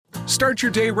Start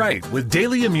your day right with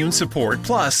Daily Immune Support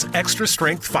Plus Extra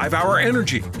Strength 5-Hour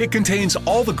Energy. It contains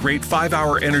all the great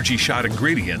 5-Hour Energy Shot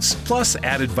ingredients, plus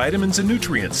added vitamins and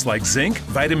nutrients like zinc,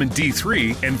 vitamin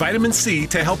D3, and vitamin C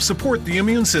to help support the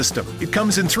immune system. It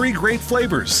comes in 3 great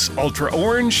flavors: Ultra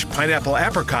Orange, Pineapple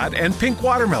Apricot, and Pink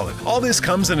Watermelon. All this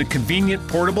comes in a convenient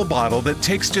portable bottle that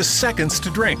takes just seconds to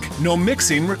drink. No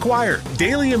mixing required.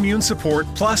 Daily Immune Support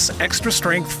Plus Extra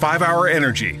Strength 5-Hour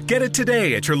Energy. Get it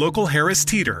today at your local Harris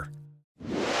Teeter.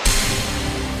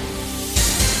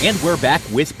 And we're back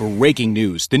with breaking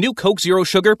news. The new Coke Zero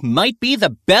Sugar might be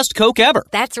the best Coke ever.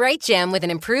 That's right, Jim. With an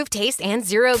improved taste and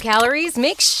 0 calories,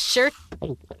 make sure...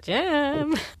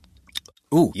 Jim.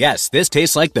 Ooh, yes, this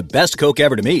tastes like the best Coke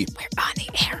ever to me. We're on the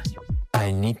air.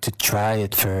 I need to try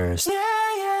it first.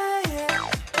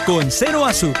 Con cero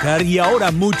azúcar y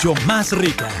ahora mucho más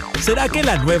rica. ¿Será que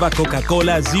la nueva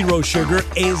Coca-Cola Zero Sugar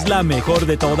es la mejor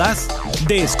de todas?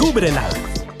 Descúbrela.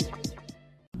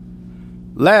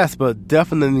 Last but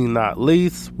definitely not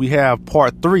least, we have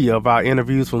part 3 of our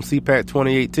interviews from CPAC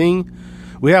 2018.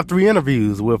 We have 3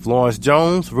 interviews with Lawrence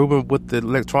Jones, Ruben with the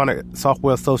Electronic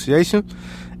Software Association,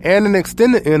 and an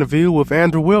extended interview with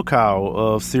Andrew Wilkow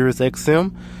of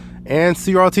SiriusXM and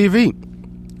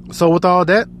CRTV. So with all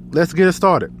that, let's get it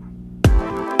started.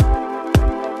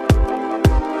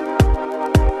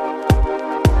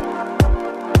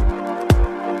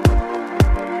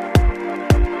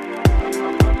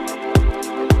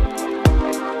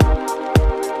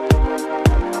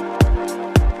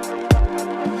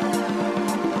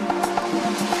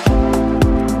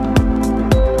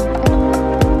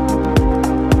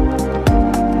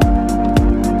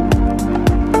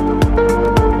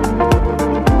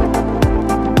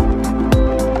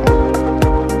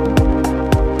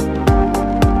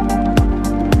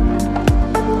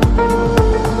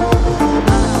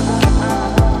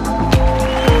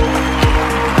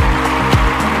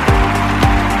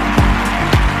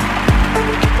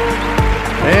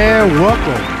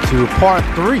 Part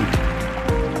 3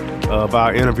 of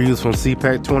our interviews from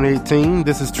CPAC 2018.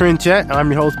 This is Trend Chat.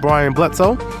 I'm your host, Brian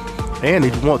Bledsoe. And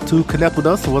if you want to connect with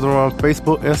us, whether on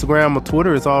Facebook, Instagram, or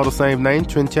Twitter, it's all the same name,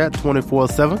 Trend Chat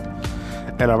 24/7.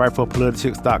 And I write for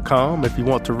Politichicks.com. If you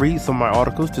want to read some of my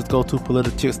articles, just go to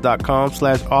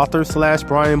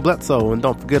Politichicks.com/author/Brian Bledsoe. And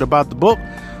don't forget about the book,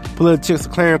 Politichicks: A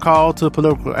Clarion Call to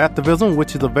Political Activism,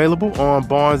 which is available on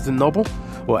Barnes & Noble,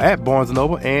 or at Barnes &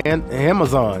 Noble and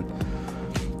Amazon.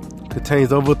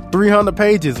 Contains over 300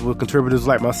 pages with contributors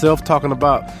like myself talking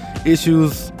about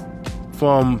issues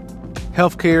from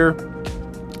healthcare,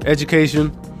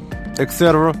 education,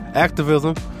 etc.,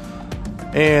 activism.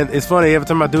 And it's funny, every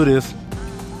time I do this,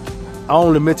 I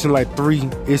only mention like 3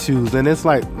 issues, and it's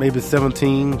like maybe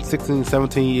 16,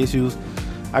 17 issues.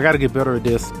 I got to get better at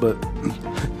this, but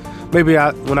maybe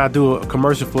when I do a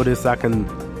commercial for this, I can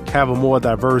have a more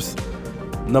diverse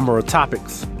number of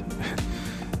topics.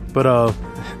 But I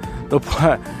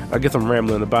guess I'm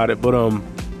rambling about it, but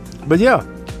yeah,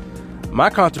 my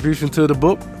contribution to the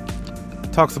book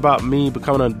talks about me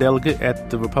becoming a delegate at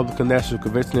the Republican National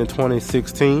Convention in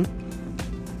 2016.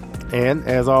 And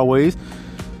as always,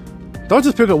 don't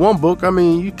just pick up one book. I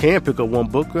mean, you can pick up one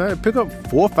book. Pick up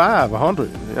 4, 5,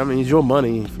 100. I mean, it's your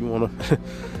money. If you want to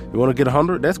get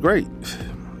 100, that's great.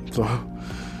 So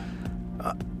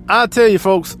I'll tell you,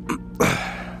 folks.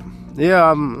 Yeah,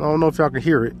 I don't know if y'all can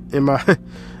hear it in my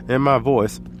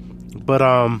voice, but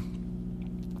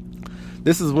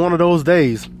this is one of those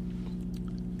days.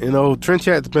 You know, Trend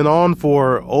Chat's been on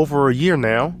for over a year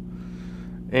now,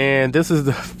 and this is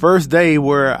the first day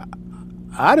where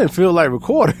I didn't feel like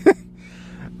recording.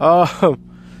 I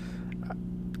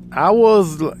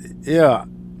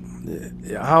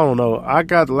don't know. I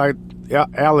got like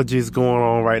allergies going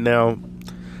on right now.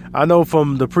 I know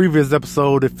from the previous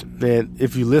episode,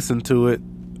 if you listen to it,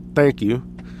 thank you.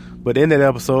 But in that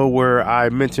episode where I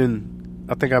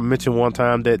think I mentioned one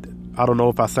time that I don't know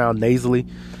if I sound nasally.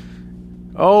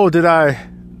 Oh, did I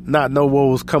not know what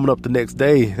was coming up the next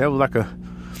day? That was like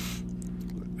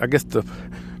I guess the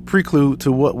prelude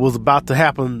to what was about to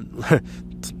happen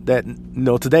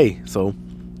today. So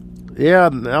yeah,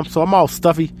 I'm all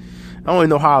stuffy. I don't even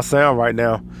know how I sound right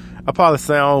now. I probably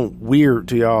sound weird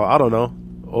to y'all. I don't know.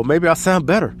 Or maybe I sound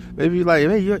better. Maybe like,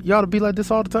 hey, you ought to be like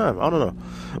this all the time. I don't know.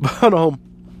 But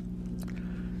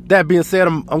that being said,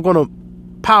 I'm going to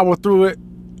power through it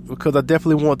because I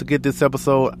definitely want to get this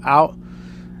episode out.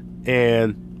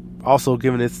 And also,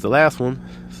 given it's the last one,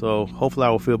 so hopefully I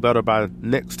will feel better by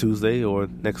next Tuesday or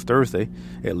next Thursday,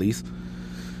 at least.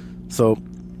 So,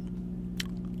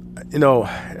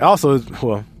 also,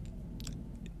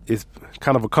 it's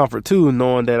kind of a comfort too,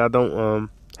 knowing that I don't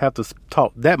have to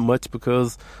talk that much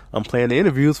because I'm playing the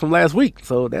interviews from last week.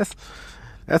 So that's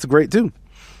great too.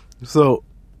 So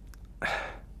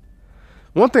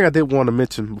one thing I did want to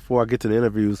mention before I get to the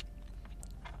interviews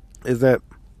is that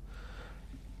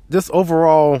just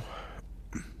overall,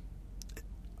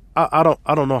 I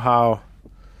don't know how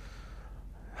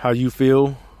you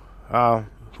feel,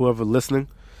 whoever listening,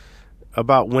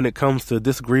 about when it comes to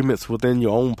disagreements within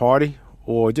your own party,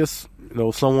 or just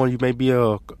someone you may be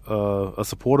a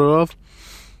supporter of,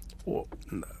 or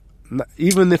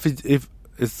even if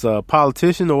it's a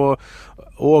politician or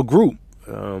a group.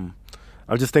 I'm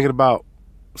just thinking about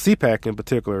CPAC in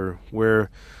particular, where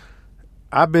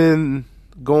I've been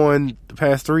going the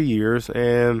past 3 years,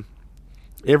 and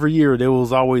every year there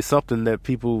was always something that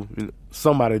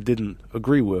somebody didn't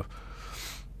agree with,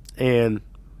 and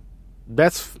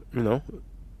that's we're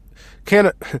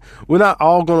not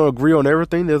all going to agree on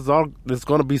everything. There's going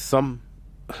to be some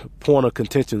point of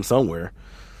contention somewhere,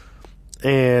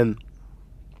 and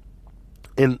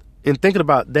in thinking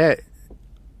about that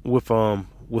with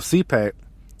CPAC,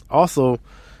 also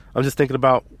I'm just thinking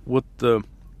about what the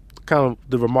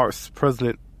remarks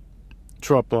President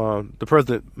Trump, the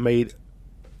president, made,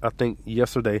 I think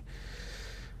yesterday,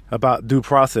 about due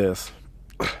process.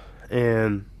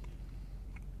 And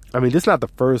I mean, this is not the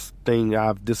first thing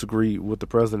I've disagreed with the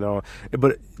president on,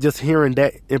 but just hearing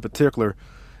that in particular,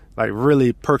 like,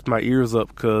 really perked my ears up,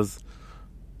 because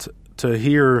to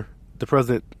hear the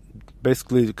president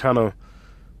basically kind of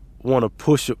want to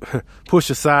push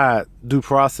aside due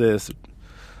process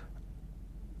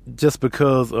just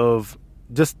because of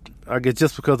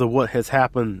what has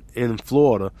happened in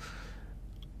Florida.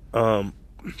 Well,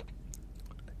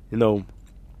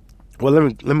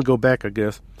 let me go back, I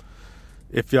guess,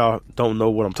 if y'all don't know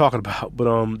what I'm talking about.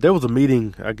 But there was a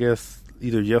meeting, I guess,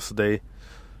 either yesterday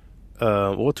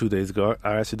or 2 days ago.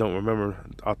 I actually don't remember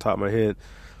off the top of my head.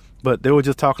 But they were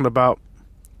just talking about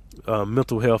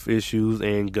mental health issues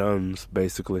and guns,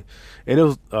 basically. And it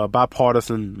was a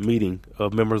bipartisan meeting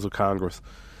of members of Congress,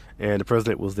 and the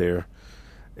president was there.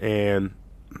 And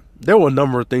there were a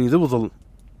number of things. It wasn't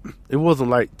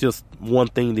like just one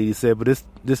thing that he said, but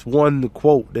this one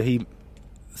quote that he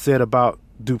said about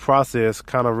due process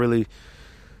kind of really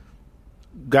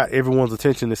got everyone's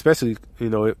attention, especially,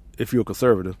 if you're a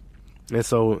conservative. And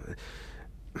so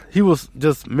he was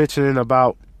just mentioning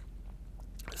about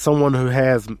someone who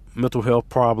has mental health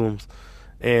problems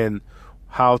and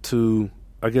how to,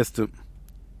 I guess, to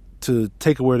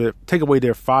take away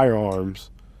their firearms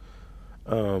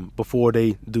before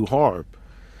they do harm.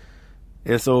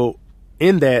 And so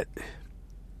in that,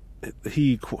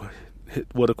 the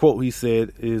quote he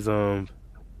said is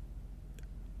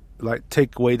like,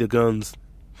 take the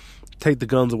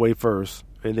guns away first,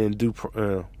 and then due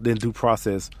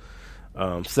process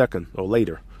second or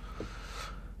later.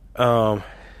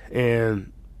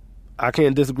 And I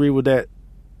can't disagree with that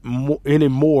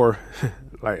anymore.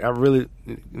 Like, I really,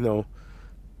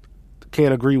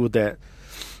 can't agree with that.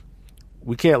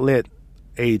 We can't let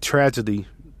a tragedy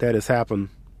that has happened,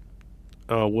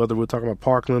 whether we're talking about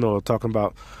Parkland or talking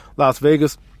about Las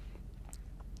Vegas,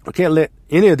 I can't let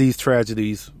any of these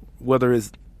tragedies, whether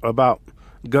it's about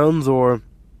guns or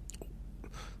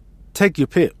take your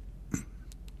pick,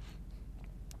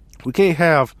 we can't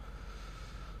have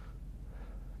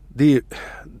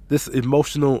this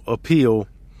emotional appeal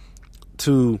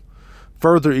to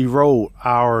further erode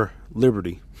our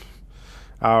liberty,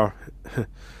 our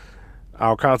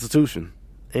Constitution.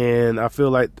 And I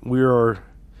feel like we are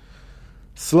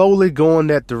slowly going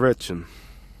that direction,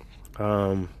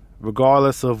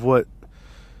 regardless of what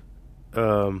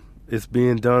is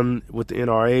being done with the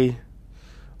NRA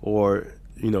or,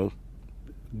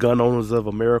 Gun Owners of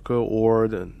America or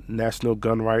the National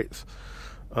Gun Rights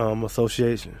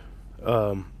Association.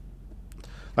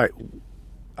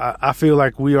 I feel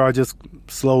like we are just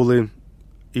slowly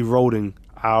eroding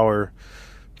our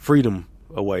freedom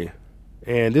away.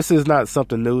 And this is not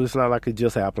something new. It's not like it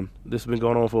just happened. This has been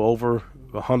going on for over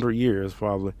 100 years,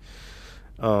 probably.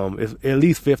 At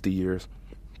least 50 years,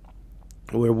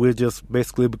 where we're just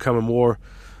basically becoming more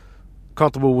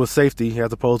comfortable with safety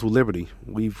as opposed to liberty.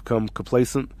 We've become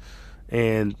complacent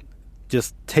and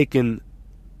just taken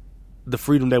the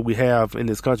freedom that we have in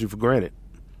this country for granted,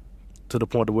 to the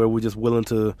point where we're going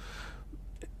to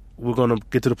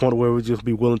get to the point where we'll just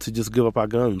be willing to just give up our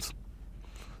guns.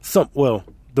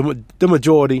 The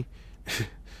majority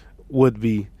would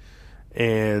be,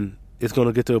 and it's going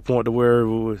to get to a point to where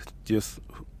we're just,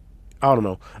 I don't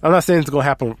know. I'm not saying it's going to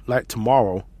happen like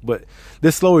tomorrow, but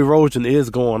this slow erosion is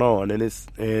going on,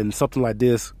 and something like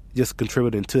this just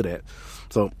contributing to that.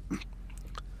 So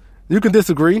you can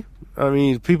disagree. I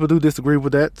mean, people do disagree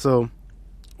with that. So,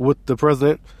 with the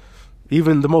president,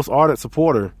 even the most ardent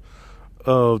supporter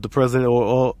of the president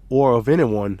or of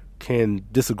anyone can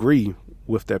disagree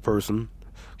with that person,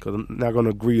 because I'm not going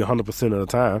to agree 100% of the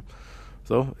time.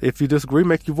 So, if you disagree,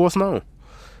 make your voice known.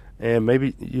 And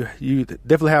maybe you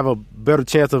definitely have a better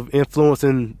chance of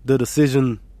influencing the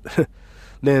decision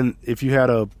than if you had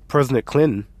a President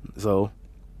Clinton. So,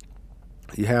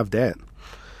 you have that.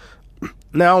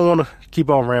 Now, I don't want to keep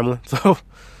on rambling. So,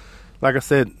 like I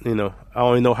said, I don't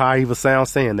even know how I even sound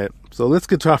saying that. So, let's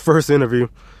get to our first interview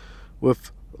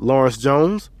with Lawrence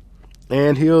Jones.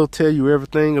 And he'll tell you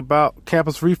everything about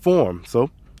campus reform. So,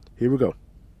 here we go.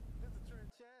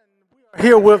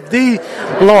 Here with the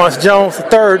Lawrence Jones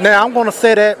III. Now, I'm going to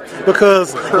say that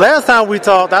because last time we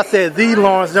talked, I said the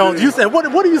Lawrence Jones. You said, what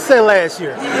did you say last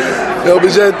year?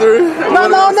 LBJ3?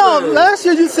 No. Last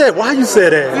year you said, why you say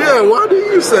that? Yeah, why do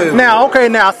you say that? Now, okay,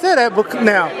 I said that, but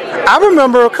now, I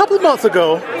remember a couple of months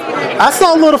ago, I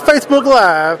saw a little Facebook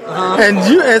Live,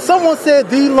 and someone said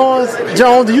the Lawrence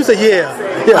Jones, and you said, yeah.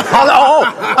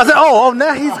 I said,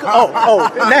 now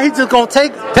he's just gonna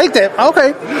take that.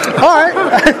 Okay, all right.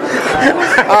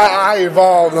 I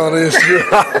evolved on this. You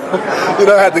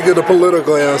don't have to get a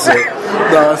political answer.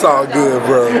 No, it's all good,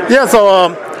 bro. Yeah. So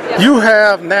you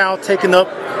have now taken up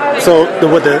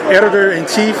the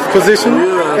editor-in-chief position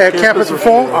at Campus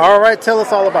Reform. All right, tell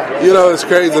us all about it. It's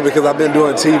crazy because I've been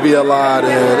doing TV a lot,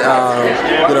 and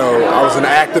I was an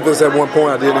activist at one point.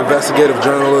 I did investigative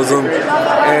journalism,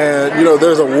 and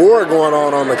there's a war going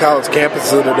on the college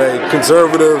campuses today.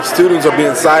 Conservative students are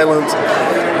being silenced.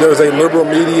 There's a liberal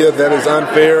media that is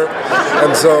unfair,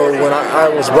 and so when I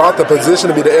was brought the position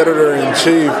to be the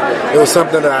editor-in-chief, it was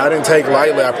something that I didn't take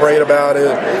lightly. I prayed about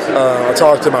it. I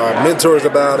talked to my mentors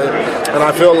about it, and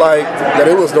I feel like that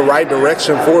it was the right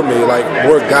direction for me, like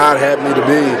where God had me to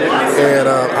be. And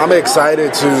I'm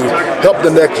excited to help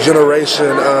the next generation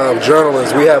of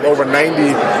journalists. We have over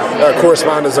 90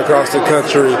 correspondents across the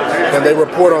country, and they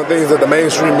report on things that the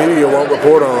mainstream media won't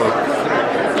report on.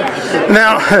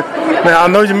 Now, I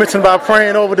know you mentioned about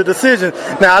praying over the decision.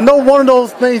 Now, I know one of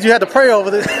those things you had to pray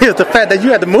over is the fact that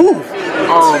you had to move.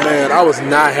 Oh, man, I was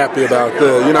not happy about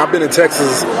that. I've been in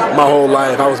Texas my whole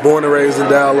life. I was born and raised in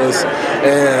Dallas,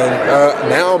 and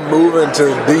now I'm moving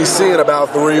to D.C. in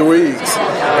about 3 weeks.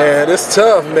 And it's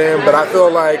tough, man, but I feel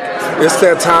like it's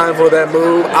that time for that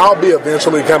move. I'll be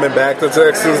eventually coming back to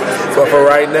Texas, but for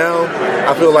right now,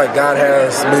 I feel like God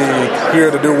has me here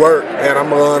to do work, and I'm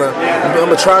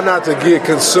gonna try not to get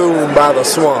consumed by the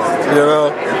swamp.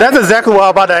 That's exactly what I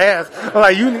was about to ask.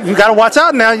 Like you got to watch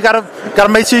out now. You got to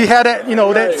make sure you have that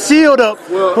that shield up.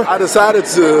 Well, I decided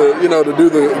to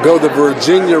go the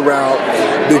Virginia route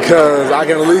because I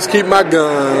can at least keep my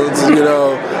guns.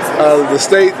 The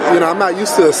state, I'm not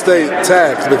used to a state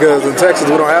tax because in Texas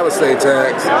we don't have a state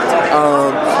tax.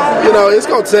 It's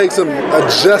going to take some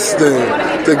adjusting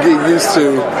to get used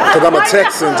to because I'm a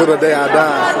Texan till the day I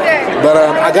die. But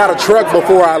I got a truck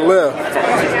before I left.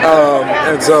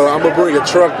 And so I'm going to bring a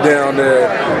truck down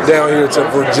here to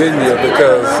Virginia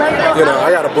because,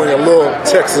 I got to bring a little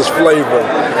Texas flavor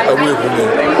with me.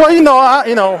 Well,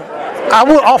 I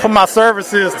will offer my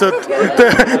services to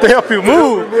help you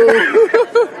move.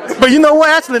 But you know what?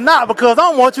 Actually not, because I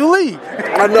don't want you to leave.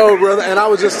 I know, brother. And I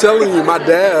was just telling you, my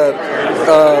dad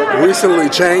recently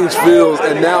changed fields,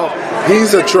 and now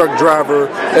he's a truck driver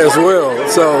as well.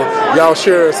 So y'all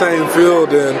share the same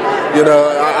field, and,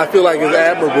 I feel like it's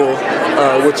admirable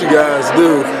what you guys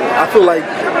do. I feel like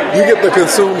you get to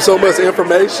consume so much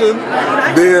information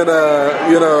being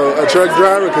a truck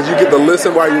driver because you get to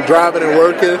listen while you're driving and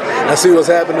working and see what's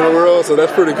happening in the world. So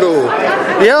that's pretty cool.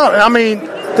 Yeah, I mean,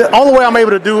 the only way I'm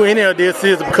able to do any of this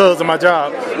is because of my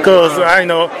job. Because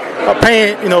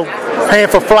paying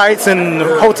for flights and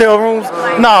hotel rooms.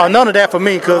 No, none of that for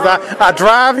me. Because I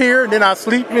drive here, and then I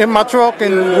sleep in my truck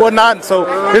and whatnot. So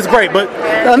it's great. But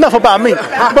enough about me.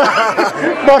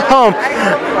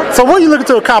 So what are you looking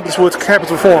to accomplish with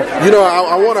campus reform?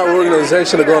 I want our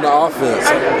organization to go on the offense.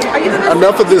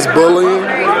 Enough of this bullying.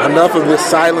 Enough of this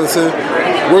silencing.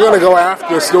 We're going to go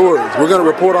after stories. We're going to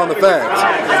report on the facts.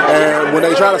 And when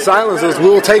they try to silence us,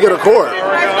 we'll take it to court.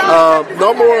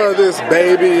 No more of this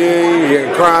babying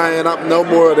and crying. No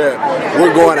more of that.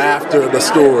 We're going after the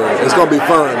story. It's going to be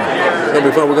fun. It's going to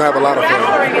be fun. We're going to have a lot of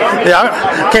fun.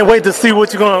 Yeah, I can't wait to see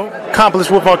what you're going to accomplish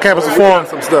with our campus reform.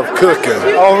 Some stuff cooking.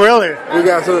 Oh, really? We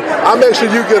got some. I'll make sure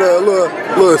you get a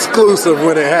little exclusive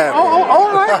when it happens. Oh,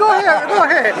 all right. Go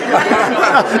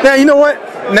ahead. Now, you know what?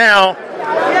 Now,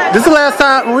 this is the last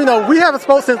time, we haven't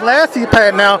spoken since last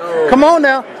CPAC now. Come on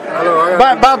now. I know.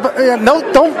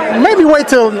 But don't maybe wait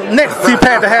till next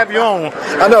CPAC to have you on.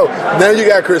 I know. Now you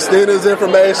got Christina's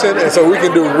information, and so we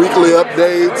can do weekly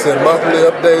updates and monthly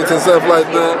updates and stuff like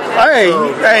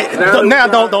that. Now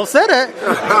don't say that,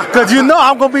 because you know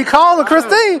I'm gonna be calling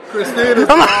Christine. Christina's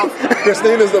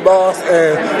the boss,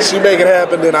 and she make it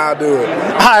happen, then I'll do it.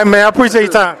 All right, man. I appreciate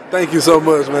your time. Thank you so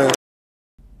much, man.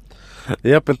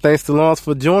 Yep, and thanks to Lawrence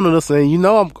for joining us. And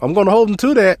I'm going to hold him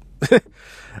to that.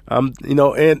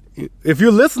 And if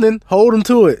you're listening, hold him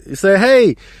to it. You say,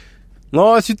 hey,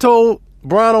 Lawrence, you told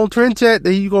Brian on Trend Chat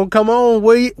that you going to come on.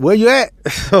 Where you at?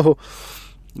 So,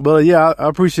 but yeah, I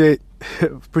appreciate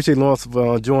Lawrence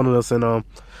for joining us. And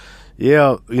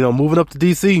moving up to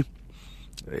DC,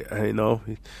 you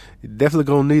definitely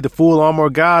going to need the full armor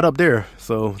guide up there.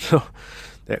 So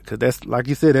cause that's, like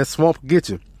you said, that swamp will get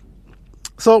you.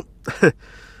 So,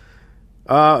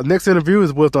 next interview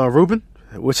is with Ruben,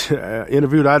 which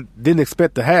interview that I didn't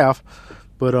expect to have,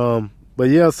 but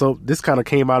yeah. So this kind of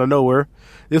came out of nowhere.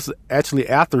 This was actually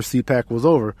after CPAC was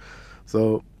over.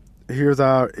 So here's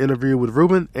our interview with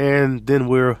Ruben, and then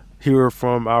we'll hear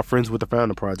from our friends with the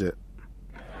Founder Project.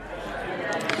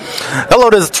 Hello,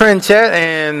 this is Trend Chat,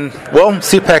 and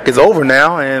CPAC is over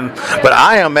now, but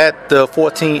I am at the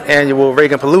 14th annual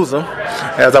Reagan Palooza,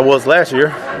 as I was last year,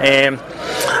 and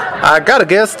I got a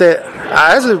guest that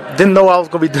I actually didn't know I was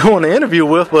going to be doing an interview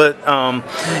with, but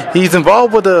he's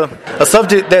involved with a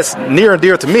subject that's near and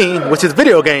dear to me, which is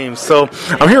video games. So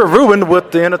I'm here with Ruben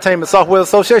with the Entertainment Software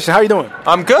Association. How are you doing?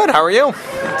 I'm good. How are you?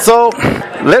 So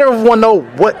let everyone know,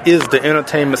 what is the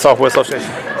Entertainment Software Association?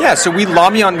 Yeah, so we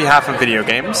lobby on behalf of video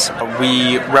games.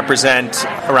 We represent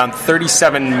around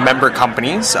 37 member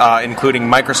companies, including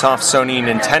Microsoft, Sony,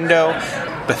 Nintendo,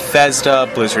 Bethesda,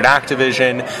 Blizzard,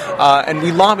 Activision, and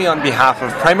we lobby on behalf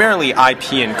of primarily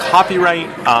IP and copyright,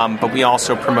 but we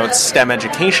also promote STEM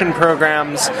education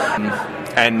programs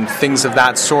and things of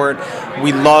that sort.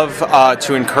 We love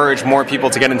to encourage more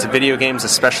people to get into video games,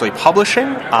 especially publishing,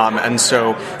 and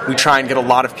so we try and get a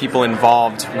lot of people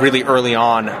involved really early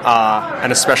on,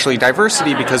 and especially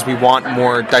diversity, because we want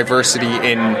more diversity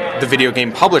in the video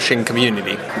game publishing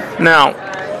community. Now,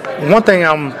 one thing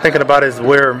I'm thinking about is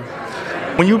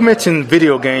when you mention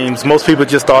video games, most people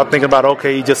just start thinking about,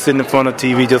 okay, just sitting in front of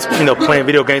TV, just playing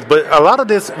video games. But a lot of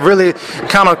this really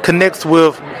kind of connects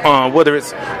with whether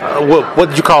it's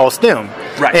what you call STEM,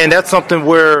 right? And that's something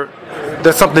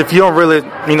if you don't really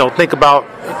think about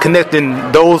connecting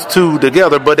those two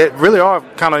together, but it really are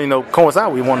kind of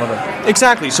coincide with one another.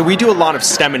 Exactly. So we do a lot of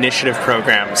STEM initiative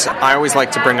programs. I always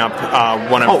like to bring up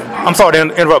one of. Oh, I'm sorry to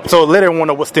interrupt. So let everyone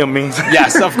know what STEM means.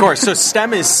 Yes, of course. So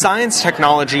STEM is science,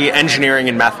 technology, engineering,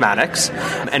 and mathematics,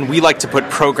 and we like to put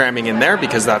programming in there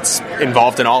because that's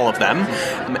involved in all of them.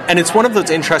 And it's one of those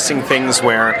interesting things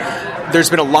where there's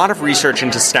been a lot of research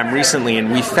into STEM recently,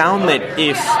 and we found that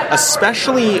if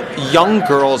especially young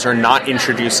girls are not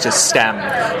introduced to STEM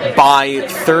by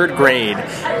third grade,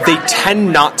 they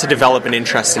tend not to develop an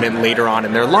interest in it later on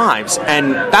in their lives.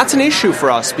 And that's an issue for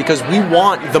us because we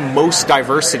want the most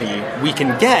diversity we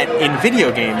can get in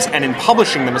video games and in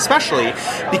publishing them especially,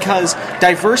 because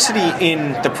diversity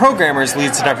in the programmers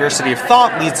leads to diversity of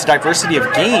thought, leads to diversity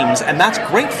of games, and that's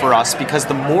great for us because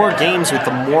the more games with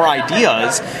the more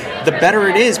ideas, the better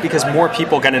it is because more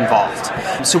people get involved.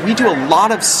 So we do a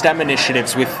lot of STEM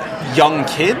initiatives with young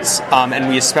kids, and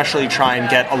we especially try and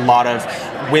get a lot of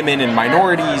women and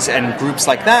minorities and groups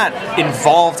like that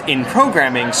involved in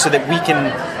programming so that we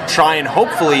can try and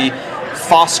hopefully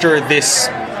foster this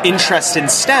interest in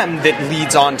STEM that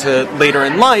leads on to later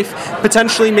in life,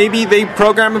 potentially maybe they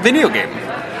program a video game.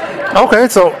 Okay,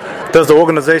 so does the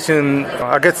organization,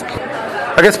 I guess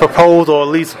propose, or at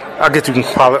least I guess you can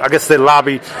call it, they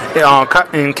lobby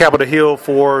in Capitol Hill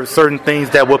for certain things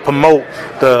that would promote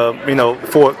the,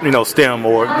 for, STEM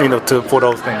or, for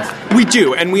those things? We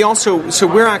do, and we also,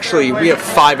 we have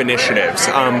 5 initiatives.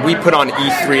 We put on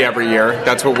E3 every year.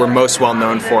 That's what we're most well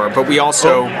known for, but we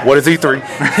also... What is E3?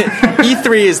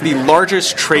 E3 is the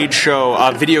largest trade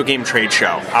show, video game trade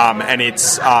show, and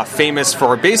it's famous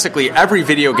for basically every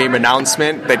video game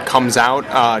announcement that comes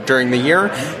out during the year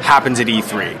happens at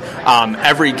E3.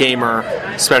 Every gamer,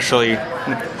 especially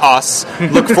us,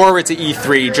 look forward to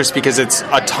E3 just because it's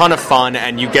a ton of fun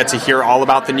and you get to hear all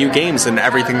about the new games and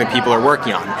everything that people are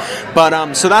working on.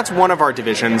 But so that's one of our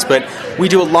divisions, but we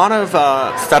do a lot of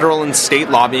federal and state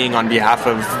lobbying on behalf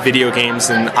of video games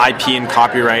and IP and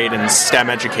copyright and STEM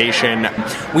education.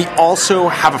 We also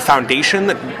have a foundation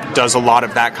that does a lot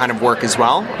of that kind of work as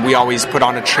well. We always put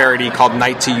on a charity called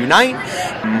Night to Unite,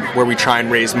 where we try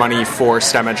and raise money for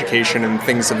STEM education and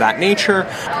things of that nature.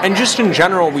 And just in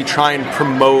general, we try and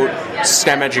promote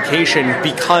STEM education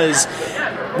because,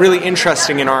 really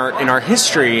interesting in our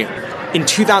history, in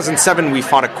 2007 we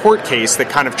fought a court case that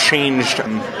kind of changed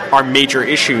our major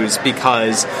issues,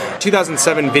 because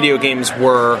 2007 video games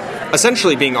were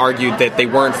essentially being argued that they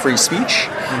weren't free speech,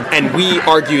 and we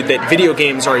argued that video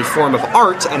games are a form of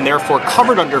art and therefore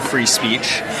covered under free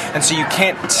speech, and so you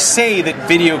can't say that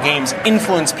video games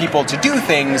influence people to do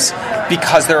things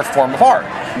because they're a form of art.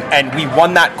 And we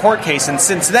won that court case, and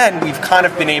since then we've kind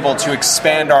of been able to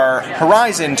expand our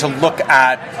horizon to look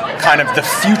at kind of the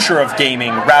future of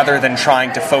gaming rather than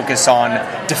trying to focus on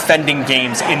defending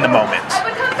games in the moment.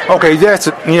 Okay, yes,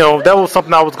 that was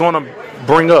something I was going to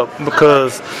bring up,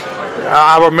 because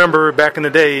I remember back in the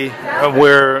day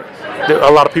where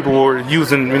a lot of people were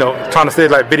using, trying to say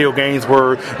like video games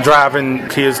were driving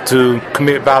kids to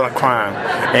commit violent crime.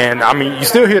 And I mean, you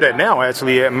still hear that now,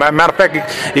 actually. Matter of fact,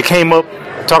 it came up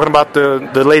talking about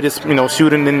the latest,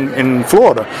 shooting in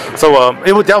Florida. So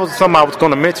that was something I was going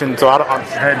to mention. So I don't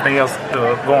have anything else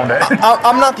to go on that.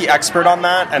 I'm not the expert on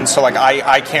that, and so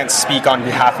I can't speak on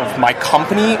behalf of my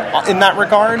company in that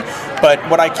regard. But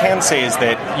what I can say is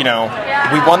that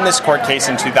we won this court case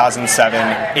in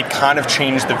 2007. It kind of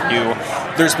changed the view.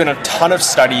 There's been a ton of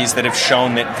studies that have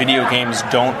shown that video games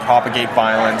don't propagate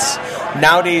violence.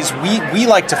 Nowadays, we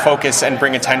like to focus and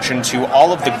bring attention to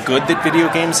all of the good that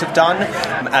video games have done.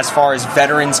 As far as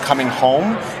veterans coming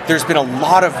home, there's been a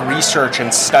lot of research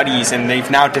and studies, and they've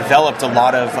now developed a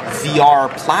lot of VR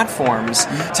platforms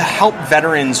to help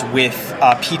veterans with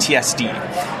PTSD,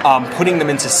 putting them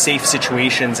into safe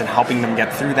situations and helping them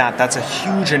get through that. That's a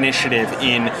huge initiative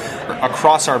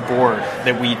across our board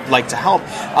that we like to help.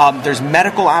 There's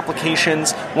medical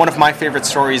applications. One of my favorite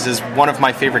stories is one of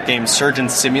my favorite games, Surgeon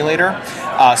Simulator.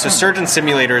 So Surgeon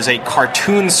Simulator is a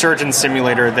cartoon surgeon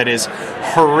simulator that is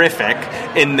horrific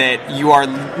in that you are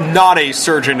not a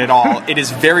surgeon at all. It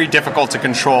is very difficult to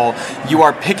control. You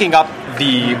are picking up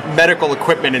the medical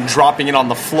equipment and dropping it on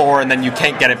the floor, and then you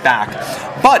can't get it back.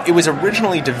 But it was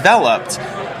originally developed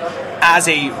as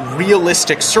a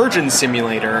realistic surgeon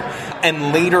simulator,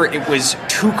 and later it was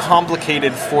too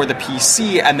complicated for the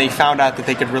PC, and they found out that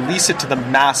they could release it to the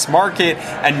mass market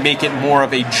and make it more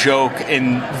of a joke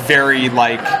in very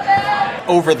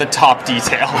over-the-top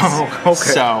details. Okay.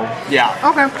 So, yeah.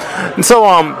 Okay. So,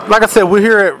 like I said, we're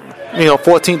here at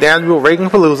 14th Annual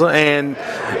Reagan Palooza, and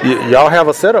y'all have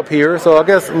a setup here, so I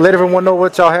guess let everyone know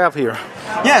what y'all have here.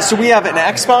 Yeah, so we have an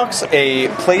Xbox, a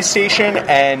PlayStation,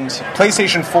 and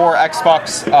PlayStation 4,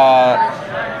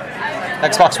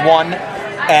 Xbox One,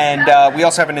 and we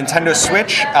also have a Nintendo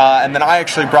Switch, and then I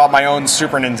actually brought my own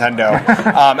Super Nintendo.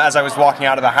 As I was walking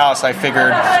out of the house, I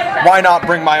figured, why not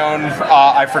bring my own?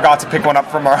 I forgot to pick one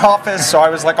up from our office, so I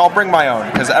was like, I'll bring my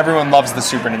own, because everyone loves the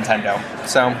Super Nintendo.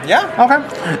 So, yeah. Okay.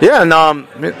 Yeah, and,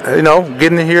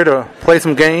 getting in here to play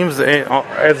some games,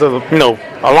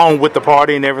 along with the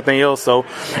party and everything else. So,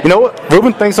 you know what,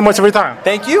 Ruben, thanks so much for your time.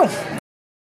 Thank you.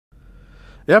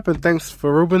 Yep, and thanks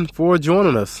for Ruben for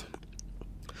joining us.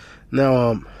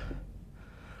 Now,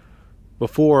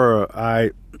 before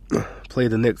I play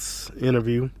the next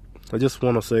interview, I just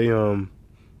want to say,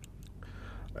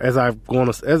 as I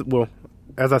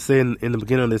said in the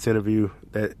beginning of this interview,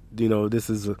 that this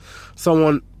is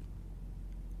someone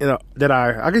that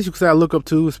I guess you could say I look up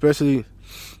to, especially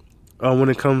when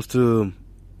it comes to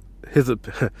his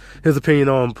opinion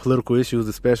on political issues,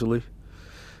 especially.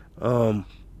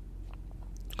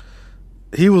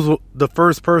 He was the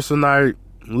first person I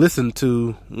listened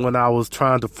to when I was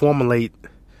trying to formulate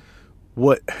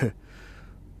how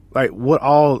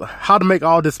to make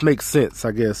all this make sense,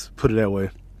 I guess, put it that way.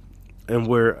 And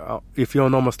where, if you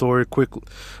don't know my story, a quick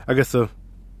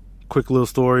little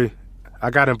story. I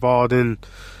got involved and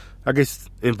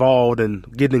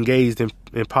getting engaged in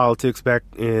politics back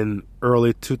in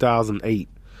early 2008.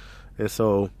 And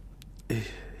so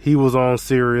he was on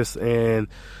Sirius, and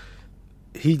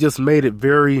he just made it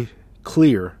very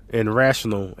clear and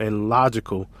rational and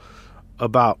logical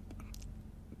about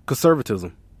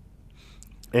conservatism.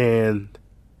 And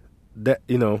that,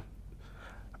 like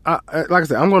I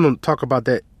said, I'm going to talk about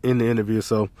that in the interview.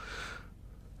 So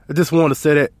I just wanted to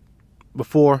say that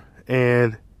before,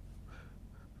 and I'm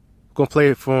going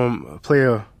to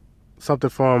play something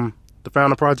from the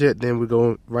Founding Project. Then we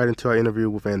go right into our interview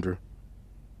with Andrew.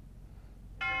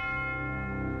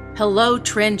 Hello,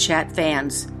 Trend Chat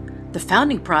fans. The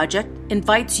Founding Project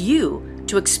invites you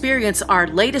to experience our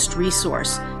latest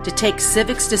resource to take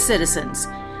civics to citizens,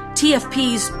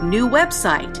 TFP's new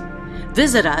website.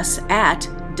 Visit us at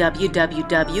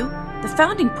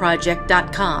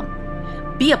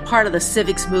www.thefoundingproject.com. Be a part of the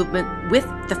civics movement with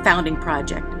the Founding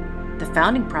Project. The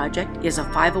Founding Project is a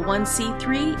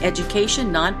 501c3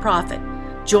 education nonprofit.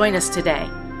 Join us today.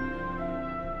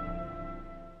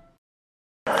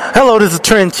 Hello, this is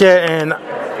Trend Chat, and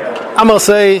I must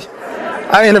say,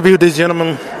 I interviewed this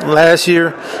gentleman last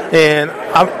year, and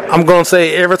I'm going to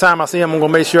say every time I see him, I'm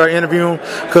going to make sure I interview him,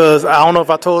 because I don't know if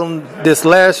I told him this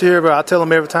last year, but I tell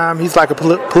him every time. He's like a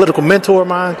political mentor of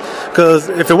mine, because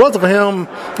if it wasn't for him,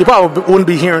 you probably wouldn't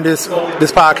be hearing this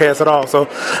podcast at all. So,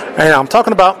 and I'm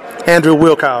talking about Andrew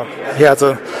Wilkow. He has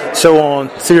a show on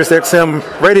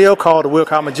SiriusXM radio called The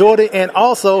Wilkow Majority, and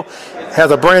also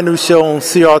has a brand new show on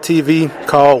CRTV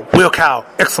called Wilkow!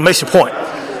 Exclamation point.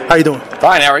 How you doing?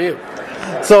 Fine, how are you?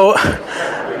 So,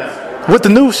 with the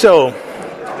new show,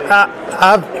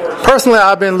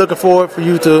 I've been looking forward for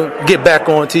you to get back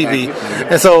on TV.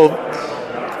 And so,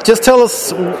 just tell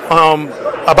us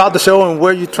about the show and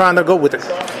where you're trying to go with it.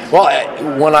 Well,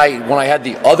 when I had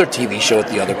the other TV show at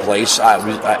the other place,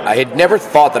 I had never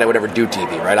thought that I would ever do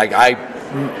TV, right?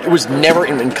 It was never,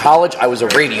 in college, I was a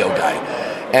radio guy.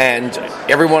 And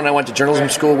everyone I went to journalism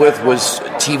school with was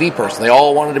TV person. They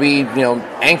all wanted to be,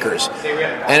 anchors.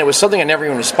 And it was something I never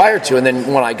even aspired to. And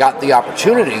then when I got the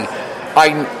opportunity,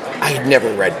 I had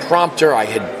never read prompter.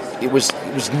 It was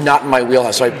not in my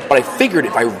wheelhouse. But I figured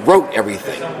if I wrote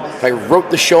everything, if I wrote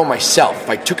the show myself, if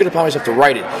I took it upon myself to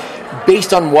write it,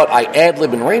 based on what I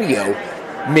ad-lib in radio,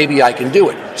 maybe I can do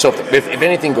it. So if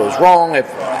anything goes wrong,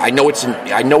 if I know it's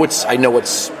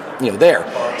there.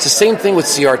 It's the same thing with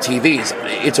CRTVs.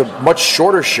 It's a much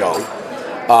shorter show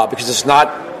because it's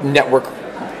not network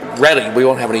ready. We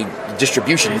won't have any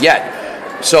distribution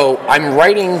yet. So I'm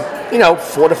writing,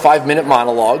 4 to 5 minute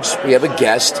monologues. We have a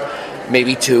guest,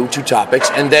 maybe two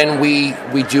topics, and then we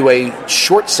do a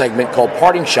short segment called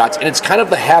Parting Shots, and it's kind of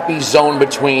the happy zone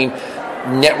between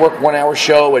network 1 hour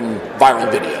show and viral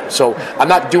video. So I'm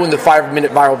not doing the 5 minute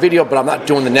viral video, but I'm not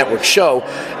doing the network show.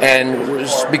 And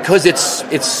because it's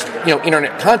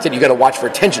internet content, you got to watch for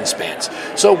attention spans.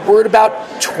 So we're at about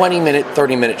 20-minute,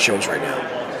 30-minute shows right now.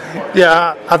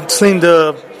 Yeah, I've seen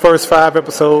the first 5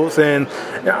 episodes, and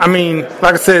I mean,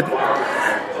 like I said,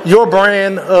 your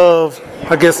brand of,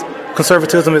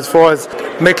 conservatism as far as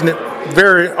making it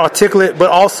very articulate, but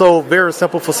also very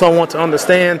simple for someone to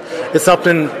understand, is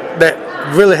something that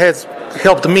really has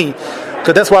helped me.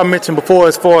 Because that's why I mentioned before,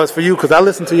 as far as for you, because I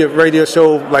listened to your radio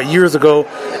show like years ago,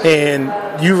 and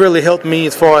you really helped me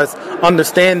as far as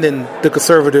understanding the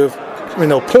conservative,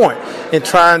 point, and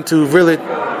trying to really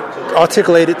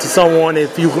articulate it to someone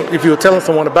if you were telling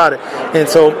someone about it. And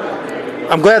so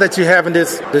I'm glad that you're having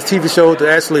this TV show to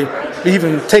actually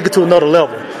even take it to another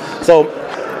level. So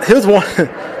here's one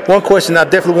question I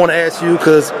definitely want to ask you,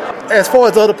 because as far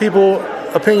as other people's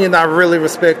opinion, I really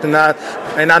respect, and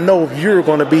I know you're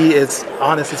going to be as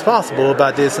honest as possible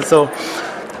about this. And so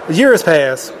a year has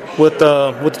passed with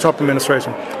the Trump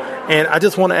administration, and I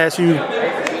just want to ask you,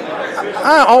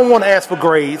 I don't want to ask for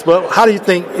grades, but how do you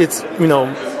think it's,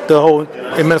 the whole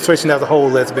administration as a whole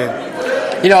has been?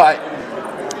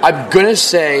 I'm going to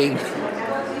say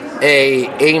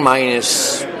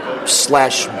A-/B+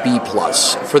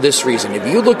 for this reason. If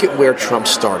you look at where Trump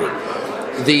started,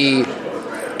 the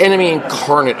enemy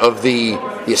incarnate of the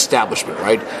establishment,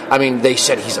 right? I mean, they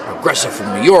said he's a progressive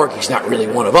from New York. He's not really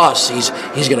one of us. He's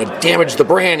going to damage the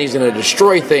brand. He's going to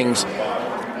destroy things.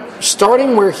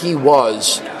 Starting where he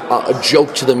was a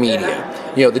joke to the media.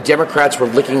 The Democrats were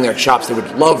licking their chops. They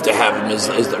would love to have him as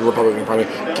the Republican Party.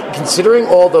 Considering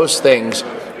all those things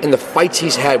and the fights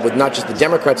he's had with not just the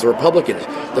Democrats, the Republicans,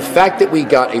 the fact that we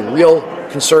got a real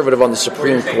conservative on the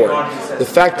Supreme Court, the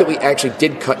fact that we actually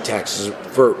did cut taxes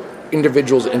for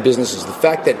individuals and businesses, the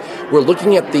fact that we're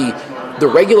looking at the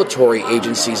regulatory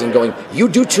agencies and going, you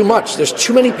do too much. There's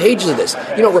too many pages of this.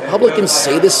 Republicans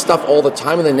say this stuff all the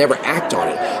time and they never act on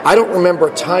it. I don't remember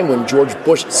a time when George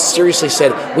Bush seriously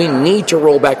said, we need to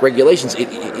roll back regulations. We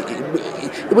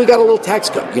got a little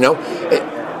tax cut,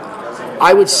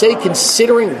 I would say,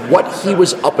 considering what he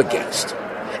was up against,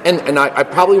 and I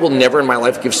probably will never in my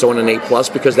life give someone an A+,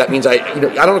 because that means I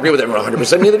don't agree with everyone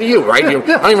 100%, neither do you, right? I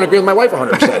don't even agree with my wife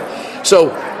 100%.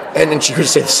 So, and then she could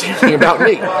say the same thing about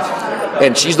me.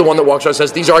 And she's the one that walks around and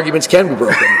says, these arguments can be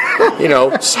broken.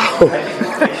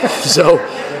 So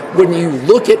when you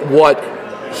look at what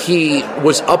he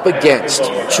was up against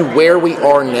to where we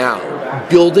are now,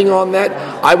 building on that,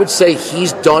 I would say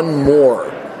he's done more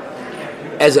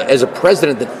as a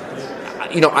president that,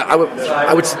 I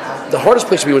would the hardest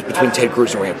place to be was between Ted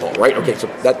Cruz and Rand Paul, right? Okay, so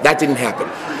that didn't happen.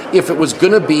 If it was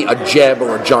going to be a Jeb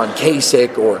or a John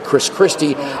Kasich or a Chris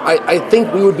Christie, I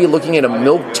think we would be looking at a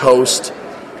milquetoast,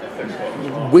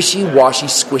 wishy-washy,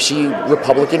 squishy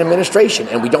Republican administration,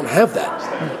 and we don't have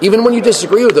that. Even when you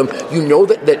disagree with him, you know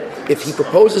that if he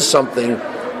proposes something,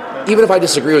 even if I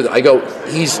disagree with it, I go,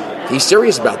 he's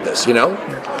serious about this, you know?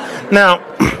 Now,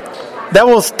 that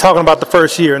was talking about the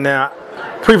first year. Now,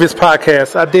 previous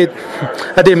podcast, I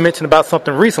did mention about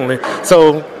something recently.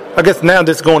 So I guess now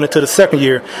this is going into the second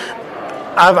year.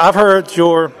 I've heard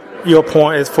your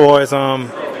point as far as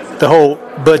the whole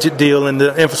budget deal and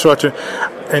the infrastructure.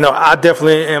 You know, I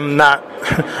definitely am not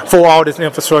for all this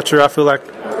infrastructure. I feel like,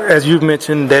 as you've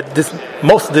mentioned, that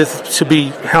most of this should be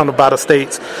handled by the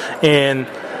states. And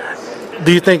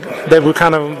do you think that we're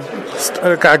kind of,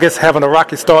 I guess, having a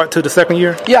rocky start to the second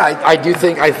year? Yeah, I do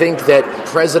think. I think that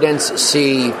presidents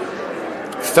see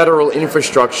federal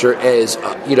infrastructure as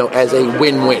as a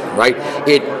win-win, right?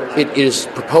 It is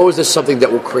proposed as something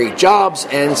that will create jobs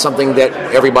and something that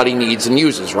everybody needs and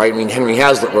uses, right? I mean, Henry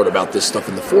Hazlitt wrote about this stuff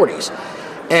in the 40s.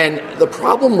 And the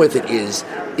problem with it is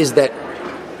that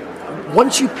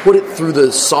once you put it through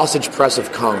the sausage press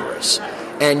of Congress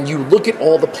and you look at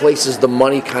all the places the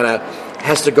money kind of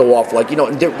has to go off, like,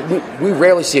 we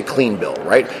rarely see a clean bill,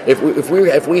 right?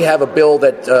 If we have a bill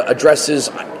that addresses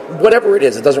whatever it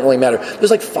is, it doesn't really matter.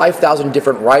 There's like 5,000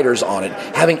 different writers on it,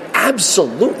 having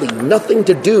absolutely nothing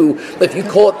to do. If you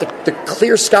call it the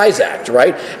Clear Skies Act,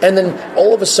 right? And then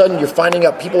all of a sudden you're finding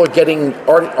out people are getting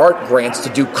art grants to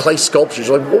do clay sculptures.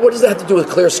 You're like, well, what does that have to do with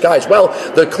Clear Skies? Well,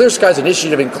 the Clear Skies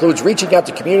Initiative includes reaching out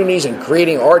to communities and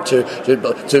creating art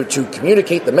to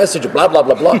communicate the message of blah, blah,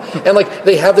 blah, blah. And like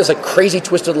they have this like crazy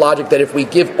twisted logic that if we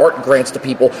give art grants to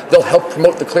people, they'll help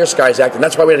promote the Clear Skies Act, and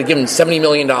that's why we had to give them $70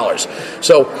 million.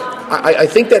 So I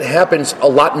think that happens a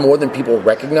lot more than people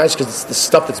recognize because it's the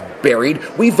stuff that's buried.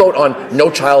 We vote on No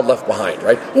Child Left Behind,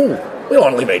 right? Ooh, we don't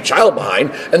want to leave any child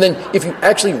behind. And then if you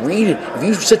actually if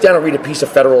you sit down and read a piece of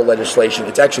federal legislation,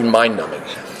 it's actually mind-numbing.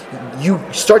 You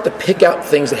start to pick out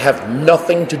things that have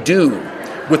nothing to do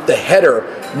with the header,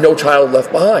 No Child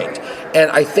Left Behind.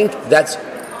 And I think that's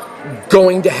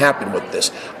going to happen with this.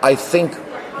 I think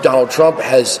Donald Trump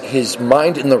has his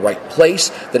mind in the right place,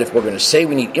 that if we're going to say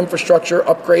we need infrastructure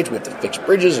upgrades, we have to fix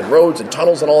bridges and roads and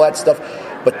tunnels and all that stuff.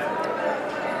 But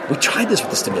we tried this with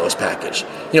the stimulus package.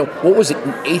 What was it?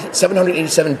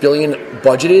 $787 billion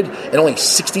budgeted, and only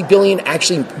 $60 billion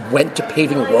actually went to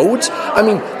paving roads? I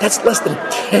mean, that's less than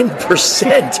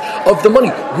 10% of the money.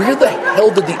 Where the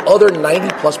hell did the other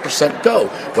 90+% go?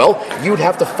 Well, you'd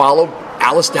have to follow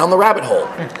Alice down the rabbit hole.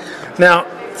 Now,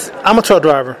 I'm a truck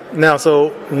driver now, so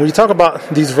when we talk about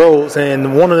these roads,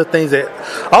 and one of the things that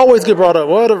always get brought up,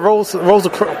 well, the roads are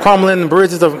crumbling and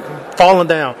bridges are falling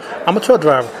down. I'm a truck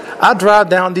driver. I drive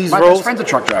down these roads. My best friend's a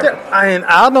truck driver. And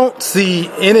I don't see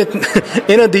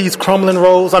any of these crumbling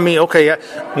roads. I mean, okay,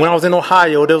 when I was in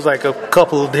Ohio, there was like a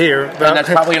couple there. And that's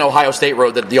probably an Ohio State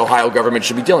road that the Ohio government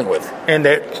should be dealing with. And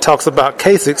that talks about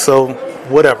Kasich, so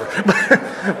whatever.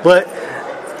 But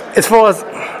as far as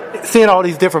seeing all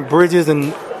these different bridges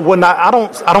and whatnot,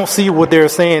 I don't see what they're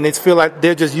saying. It's feel like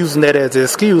they're just using that as an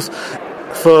excuse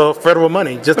for federal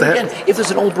money. If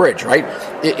there's an old bridge, right?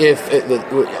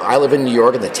 I live in New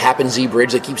York, and the Tappan Zee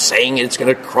Bridge, they keep saying it's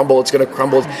going to crumble,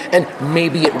 and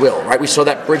maybe it will, right? We saw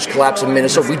that bridge collapse in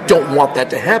Minnesota. We don't want that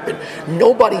to happen.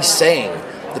 Nobody's saying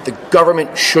that the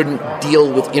government shouldn't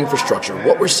deal with infrastructure.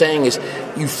 What we're saying is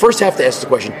you first have to ask the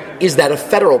question, is that a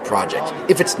federal project?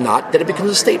 If it's not, then it becomes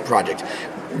a state project.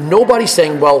 Nobody's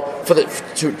saying, well,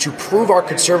 to prove our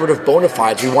conservative bona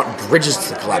fides, we want bridges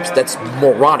to collapse. That's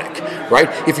moronic, right?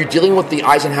 If you're dealing with the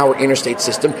Eisenhower interstate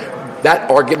system, that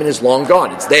argument is long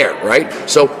gone. It's there, right?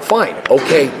 So, fine,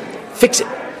 okay, fix it.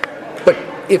 But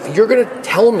if you're going to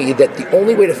tell me that the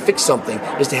only way to fix something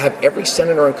is to have every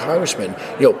senator and congressman,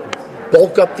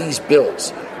 bulk up these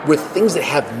bills with things that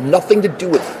have nothing to do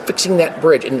with fixing that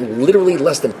bridge, and literally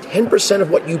less than 10%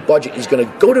 of what you budget is going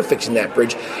to go to fixing that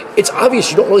bridge, it's obvious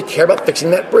you don't really care about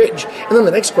fixing that bridge. And then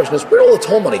the next question is, where did all the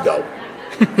toll money go?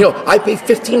 I pay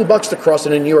 $15 to cross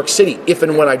into New York City if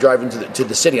and when I drive into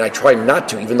the city, and I try not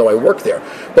to, even though I work there.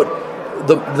 But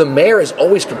the mayor is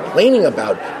always complaining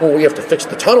about, well, we have to fix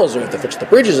the tunnels, we have to fix the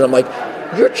bridges, and I'm like,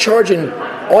 you're charging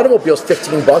automobiles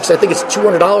 $15. I think it's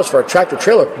 $200 for a tractor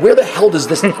trailer. Where the hell does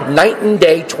this night and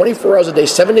day, 24 hours a day,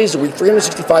 7 days a week,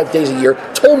 365 days a year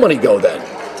toll money go then?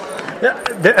 Yeah,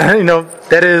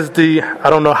 that is the, I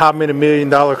don't know how many $1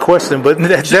 million question, but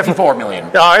that's definitely $64 million.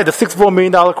 All right, the $64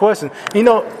 million question.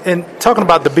 And talking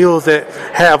about the bills that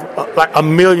have like a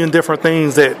million different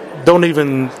things that don't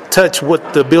even touch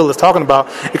what the bill is talking about,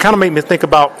 it kind of made me think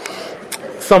about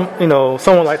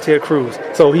someone like Ted Cruz.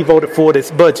 So he voted for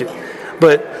this budget.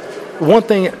 But one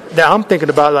thing that I'm thinking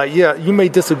about, like, yeah, you may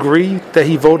disagree that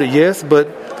he voted yes, but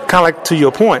kind of like to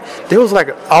your point, there was like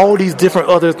all these different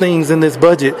other things in this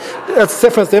budget.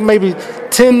 There may be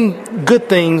 10 good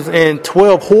things and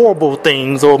 12 horrible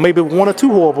things, or maybe 1 or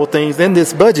 2 horrible things in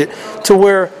this budget, to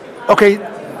where, okay,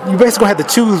 you basically have to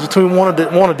choose between one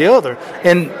or the other.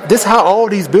 And this is how all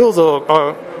these bills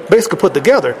are basically put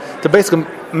together to basically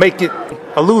make it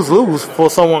a lose-lose for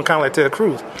someone kind of like Ted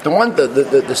Cruz.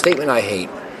 The statement I hate,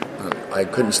 I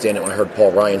couldn't stand it when I heard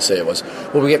Paul Ryan say it, was,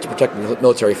 well, we have to protect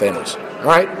military families. All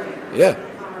right, yeah,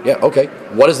 okay.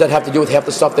 What does that have to do with half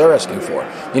the stuff they're asking for?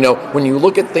 When you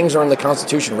look at things that are in the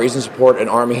Constitution, raising support an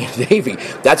Army and Navy,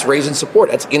 that's raising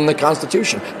support. That's in the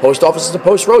Constitution. Post offices and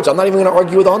post roads. I'm not even going to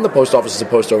argue with on the post offices and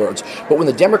post roads. But when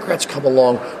the Democrats come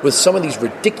along with some of these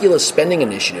ridiculous spending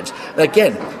initiatives, and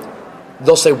again,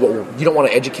 they'll say, well, you don't want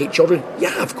to educate children?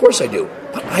 Yeah, of course I do.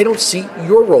 But I don't see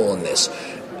your role in this.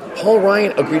 Paul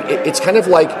Ryan agreed. It's kind of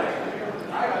like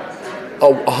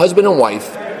a husband and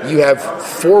wife. You have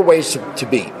 4 ways to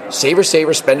be. Saver,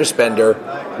 spender, spender.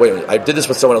 Wait a minute, I did this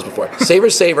with someone else before. Saver,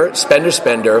 spender,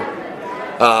 spender,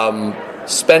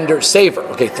 spender, saver.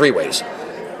 Okay, 3 ways,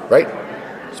 right?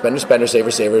 Spender,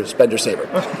 saver, spender, saver.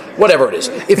 Whatever it is.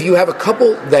 If you have a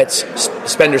couple that's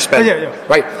spender,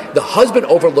 right? The husband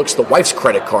overlooks the wife's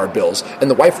credit card bills,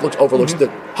 and the wife overlooks the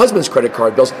husband's credit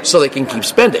card bills so they can keep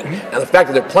spending. Now, the fact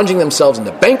that they're plunging themselves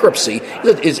into bankruptcy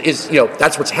is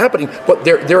that's what's happening, but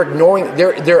they're ignoring,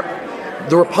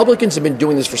 the Republicans have been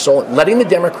doing this for so long, letting the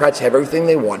Democrats have everything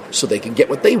they want so they can get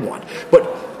what they want.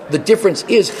 But the difference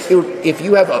is, if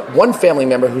you have one family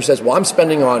member who says, well, I'm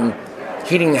spending on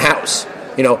heating the house,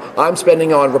 I'm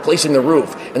spending on replacing the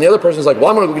roof. And the other person's like, well,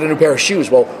 I'm going to go get a new pair of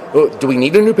shoes. Well, do we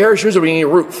need a new pair of shoes or do we need a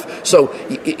roof? So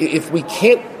if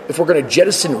we're going to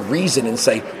jettison reason and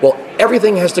say, well,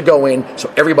 everything has to go in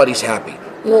so everybody's happy.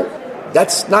 Well,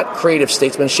 that's not creative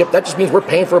statesmanship. That just means we're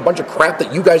paying for a bunch of crap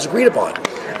that you guys agreed upon.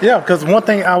 Yeah, because one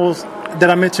thing that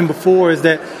I mentioned before is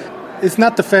that it's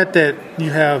not the fact that you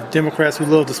have Democrats who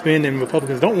love to spend and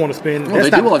Republicans don't want to spend. No,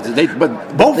 they do like to.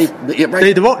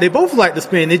 They both like to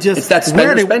spend. It's that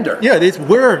spender. Yeah, it's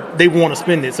where they want to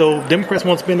spend it. So Democrats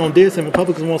want to spend on this, and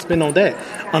Republicans want to spend on that.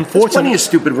 Unfortunately, there's plenty of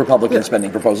stupid Republican spending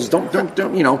proposals. Don't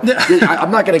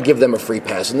I'm not going to give them a free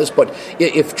pass in this. But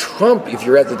if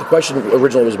you're at the question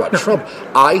originally was about Trump,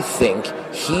 I think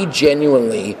he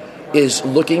genuinely is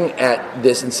looking at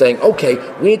this and saying, okay,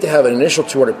 we need to have an initial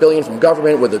 $200 billion from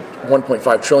government with a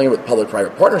 $1.5 trillion with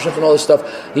public-private partnerships and all this stuff.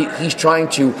 He's trying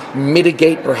to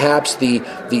mitigate perhaps the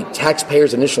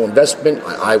taxpayers' initial investment.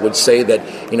 I would say that,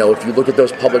 if you look at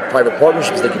those public-private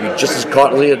partnerships, they can be just as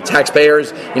costly to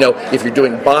taxpayers. If you're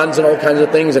doing bonds and all kinds of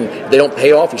things and they don't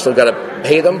pay off, you still got to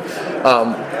pay them.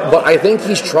 But I think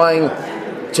he's trying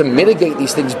to mitigate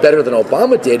these things better than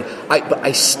Obama did. But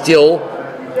I still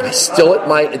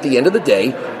at the end of the day,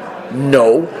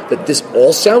 know that this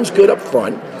all sounds good up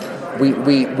front. We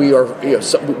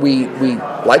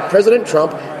like President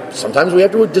Trump. Sometimes we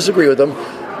have to disagree with him.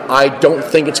 I don't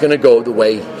think it's going to go the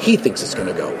way he thinks it's going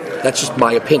to go. That's just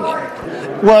my opinion.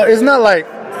 Well, it's not like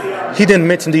he didn't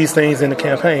mention these things in the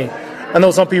campaign. I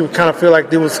know some people kind of feel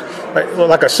like it was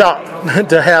like a shock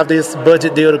to have this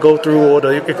budget deal to go through or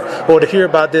to hear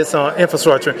about this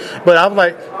infrastructure. But I'm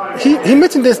like, he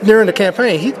mentioned this during the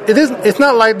campaign. It's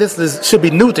not like this should be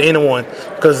new to anyone,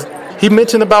 because he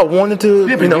mentioned about wanting to.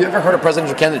 Yeah, but have you ever heard a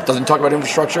presidential candidate that doesn't talk about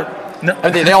infrastructure? No.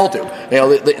 I mean, they all do.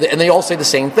 And they all say the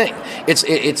same thing.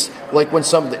 It's like when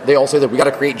they all say that we got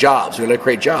to create jobs.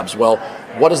 Well,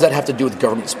 what does that have to do with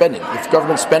government spending? If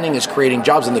government spending is creating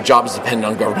jobs, then the jobs depend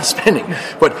on government spending.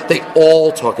 But they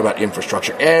all talk about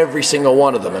infrastructure, every single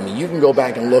one of them. I mean, you can go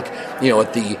back and look,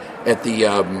 at the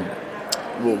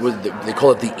they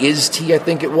call it the IST, I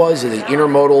think it was, the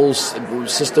Intermodal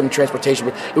System Transportation.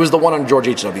 It was the one on George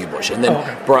H.W. Bush, and then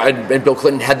and Bill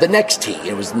Clinton had the next T.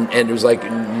 It was like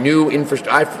new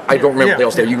infrastructure. I don't remember what they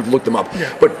all said. You could look them up.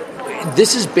 Yeah. But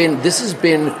this has been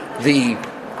the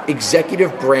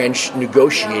executive branch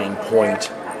negotiating point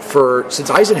since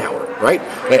Eisenhower, right?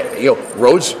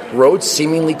 Roads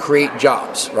seemingly create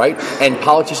jobs, right? And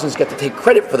politicians get to take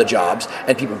credit for the jobs,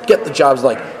 and people get the jobs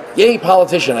like, yay,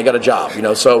 politician, I got a job,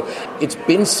 So it's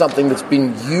been something that's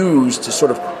been used to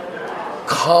sort of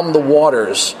calm the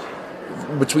waters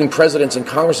between presidents and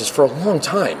Congresses for a long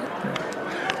time.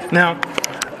 Now,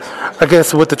 I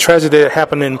guess with the tragedy that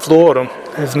happened in Florida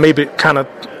has maybe kind of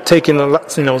taken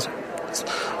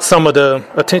some of the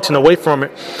attention away from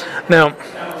it. Now,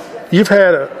 you've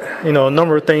had a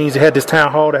number of things. You had this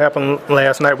town hall that happened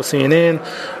last night with CNN,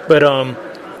 but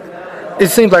it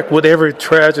seems like with every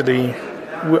tragedy,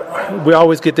 we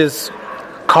always get this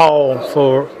call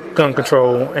for gun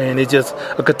control, and it's just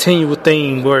a continual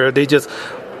theme where they just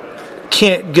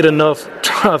can't get enough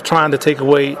of trying to take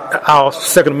away our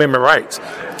Second Amendment rights.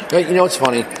 You know, it's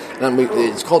funny.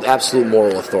 It's called absolute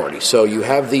moral authority. So you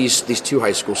have these two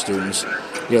high school students.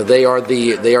 You know, they are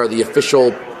the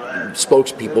official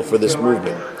spokespeople for this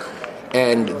movement,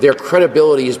 and their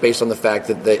credibility is based on the fact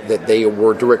that they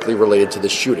were directly related to the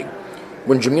shooting.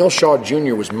 When Jamil Shaw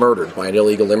Jr. was murdered by an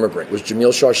illegal immigrant, was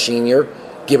Jamil Shaw Sr.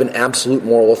 given absolute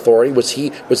moral authority? Was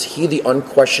he the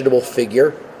unquestionable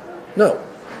figure? No.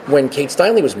 When Kate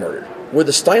Steinle was murdered, were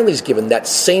the Steinles given that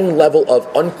same level of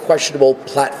unquestionable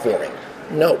platforming?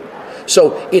 No.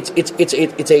 So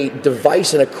it's a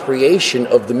device and a creation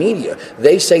of the media.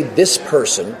 They say this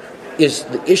person is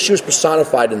the issue is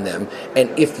personified in them,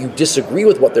 and if you disagree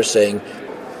with what they're saying,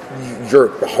 you're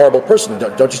a horrible person.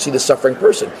 Don't you see the suffering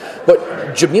person? But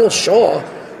Jamil Shaw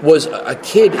was a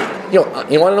kid. You want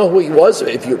to know who he was?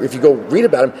 If you go read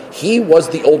about him, he was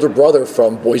the older brother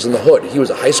from Boys in the Hood. He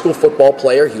was a high school football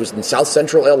player. He was in South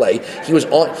Central LA.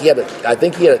 I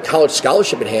think he had a college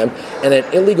scholarship at Ham, and an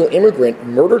illegal immigrant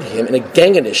murdered him in a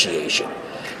gang initiation.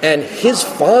 And his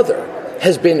father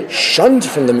has been shunned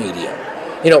from the media.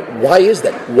 Why is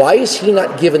that? Why is he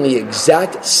not given the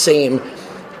exact same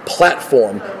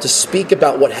platform to speak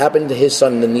about what happened to his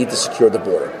son and the need to secure the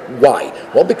border? Why?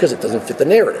 Well, because it doesn't fit the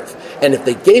narrative. And if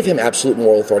they gave him absolute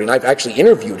moral authority, and I've actually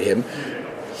interviewed him,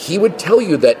 he would tell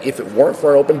you that if it weren't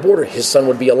for an open border, his son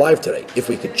would be alive today, if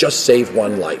we could just save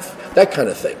one life. That kind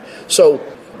of thing. So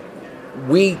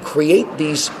we create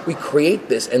this,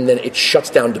 and then it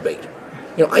shuts down debate.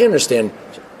 I understand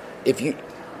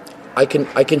I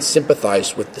can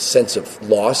sympathize with the sense of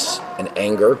loss and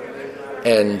anger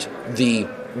and the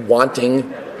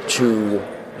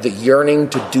the yearning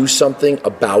to do something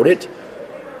about it.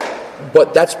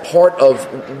 But that's part of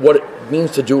what it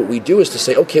means to do what we do, is to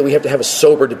say, okay, we have to have a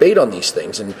sober debate on these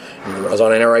things. And I was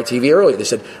on NRI TV earlier. They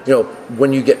said,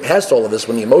 when you get past all of this,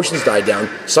 when the emotions die down,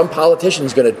 some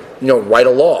politician's going to, write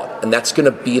a law, and that's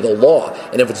going to be the law.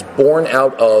 And if it's born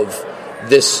out of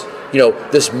this,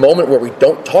 this moment where we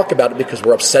don't talk about it because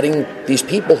we're upsetting these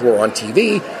people who are on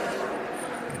TV,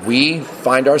 we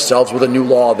find ourselves with a new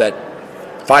law that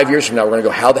 5 years from now we're going to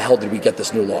go, how the hell did we get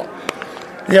this new law?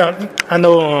 Yeah, I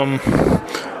know.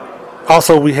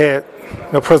 Also, we had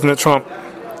President Trump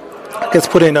gets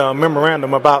put in a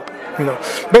memorandum about,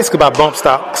 basically about bump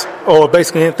stocks, or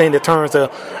basically anything that turns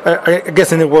I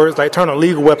guess in the words, like turn a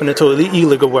legal weapon into an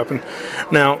illegal weapon.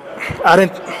 Now, I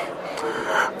didn't.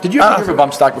 Did you ever hear of a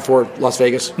bump stock before Las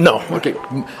Vegas? No. Okay.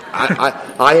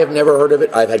 I have never heard of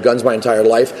it. I've had guns my entire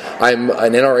life. I'm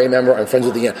an NRA member. I'm friends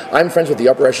with the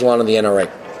upper echelon of the NRA.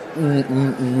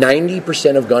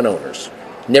 90% of gun owners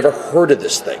never heard of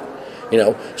this thing.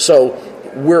 So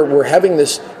we're having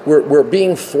this. We're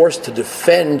being forced to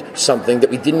defend something that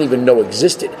we didn't even know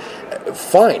existed.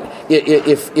 Fine.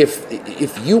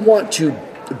 If you want to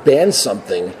ban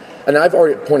something. And I've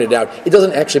already pointed out, it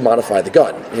doesn't actually modify the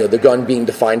gun. The gun being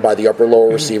defined by the upper,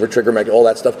 lower receiver, trigger mechanism, all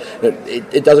that stuff.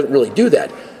 It doesn't really do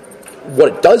that. What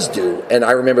it does do, and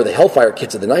I remember the Hellfire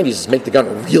kits of the 90s, is make the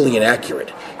gun really inaccurate.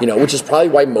 Which is probably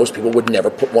why most people would never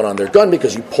put one on their gun,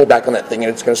 because you pull back on that thing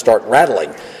and it's going to start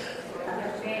rattling.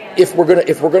 If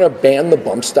we're gonna ban the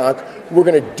bump stock, we're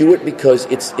going to do it because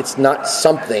it's not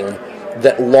something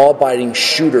that law-abiding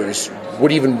shooters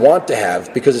would even want to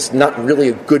have, because it's not really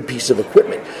a good piece of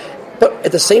equipment. But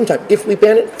at the same time, if we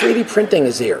ban it, 3D printing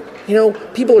is here.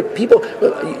 People.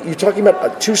 You're talking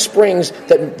about two springs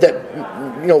that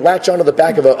latch onto the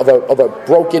back of a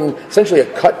broken, essentially a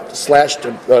cut slashed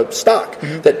stock.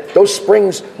 Mm-hmm. That those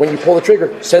springs, when you pull the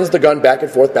trigger, sends the gun back and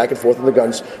forth, and the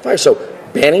gun's fire. So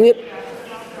banning it,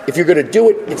 if you're going to do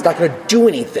it, it's not going to do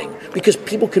anything, because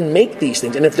people can make these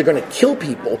things, and if they're going to kill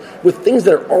people with things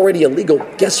that are already illegal,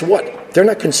 guess what? They're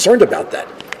not concerned about that.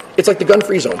 It's like the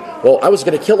gun-free zone. Well, I was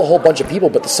going to kill a whole bunch of people,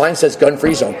 but the sign says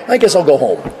gun-free zone. I guess I'll go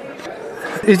home.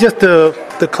 It's just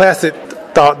the classic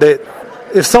thought that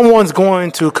if someone's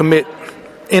going to commit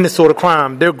any sort of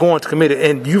crime, they're going to commit it,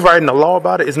 and you writing a law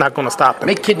about it is not going to stop them.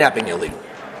 Make kidnapping illegal.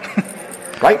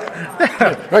 Right?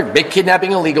 Right. Make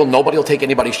kidnapping illegal. Nobody will take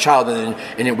anybody's child, and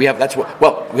then we have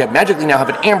we have magically now have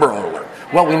an Amber Alert.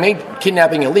 Well, we made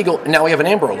kidnapping illegal, and now we have an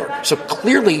Amber Alert. So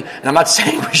clearly, and I'm not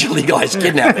saying we should legalize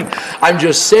kidnapping. I'm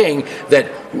just saying that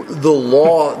the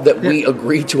law that we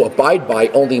agree to abide by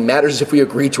only matters if we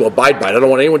agree to abide by it. I don't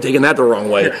want anyone taking that the wrong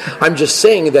way. I'm just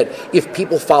saying that if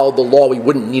people followed the law, we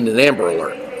wouldn't need an Amber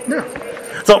Alert. Yeah.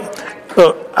 So,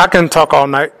 I can talk all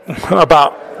night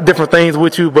about different things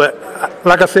with you, but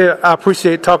like I said, I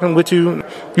appreciate talking with you.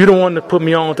 You're the one that put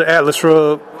me on to Atlas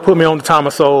Shrugged, put me on to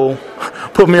Thomas Sowell,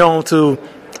 put me on to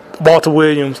Walter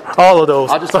Williams, all of those.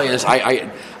 I'll just tell you this: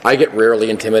 I get rarely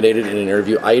intimidated in an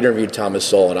interview. I interviewed Thomas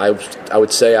Sowell, and I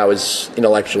would say I was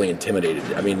intellectually intimidated.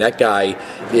 I mean, that guy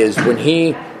is, when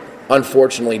he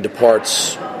unfortunately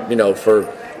departs, for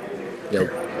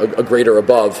a grade or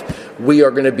above, we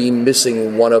are going to be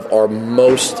missing one of our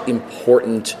most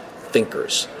important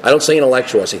thinkers. I don't say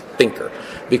intellectual, I say thinker,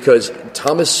 because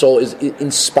Thomas Sowell is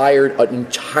inspired an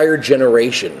entire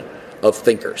generation of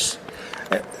thinkers.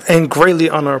 And greatly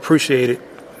underappreciated.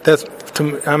 That's, to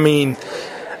me, I mean,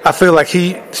 I feel like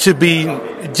he should be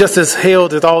just as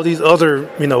hailed as all these other,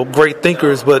 great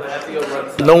thinkers, but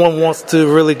no one wants to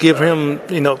really give him,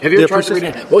 Have you ever tried to read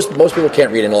it? Most people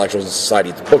can't read Intellectuals in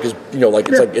Society. The book is,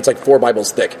 it's like 4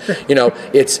 Bibles thick.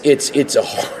 It's a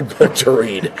hard book to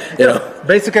read.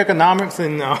 Basic economics,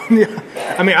 and I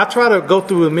mean, I try to go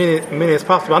through as many as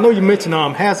possible. I know you mentioned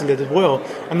Hazlitt as well.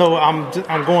 I know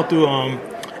I'm going through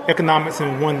economics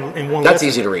in one That's lesson.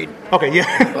 easy to read. Okay, yeah.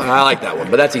 I like that one,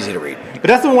 but that's easy to read. But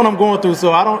that's the one I'm going through.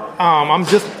 So I don't.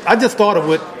 I just started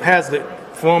with Hazlitt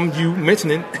from you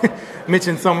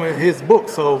mentioned some of his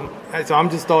books. So I'm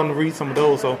just starting to read some of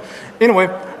those. So anyway,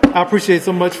 I appreciate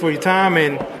so much for your time.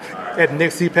 And at the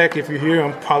next CPAC, if you're here,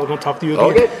 I'm probably going to talk to you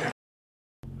again. Okay.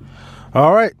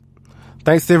 All right.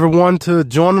 Thanks to everyone to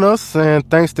joining us, and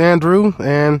thanks to Andrew.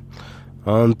 And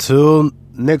until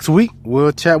next week,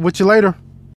 we'll chat with you later.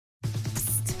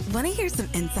 Want to hear some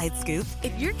inside scoop?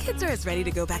 If your kids are as ready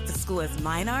to go back to school as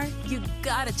mine are, you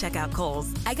gotta check out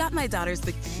Kohl's. I got my daughters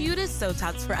the cutest sew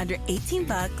tops for under $18,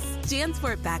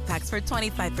 JanSport backpacks for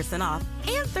 25% off,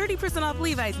 and 30% off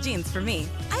Levi's jeans for me.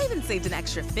 I even saved an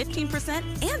extra 15%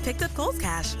 and picked up Kohl's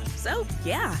cash. So,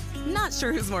 yeah, not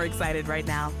sure who's more excited right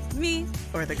now, me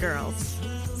or the girls.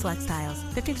 Select styles,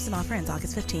 15% off ends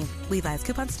August 15th. Levi's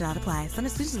coupons do not apply. Some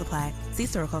exclusions apply. See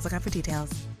store Kohl's.com for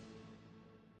details.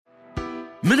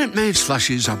 Minute Maid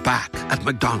slushies are back at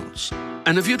McDonald's.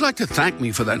 And if you'd like to thank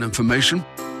me for that information,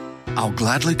 I'll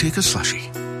gladly take a slushie.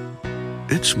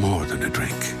 It's more than a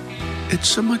drink.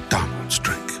 It's a McDonald's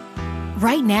drink.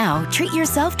 Right now, treat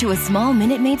yourself to a small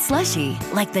Minute Maid slushie,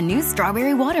 like the new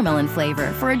strawberry watermelon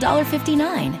flavor for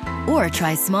 $1.59. Or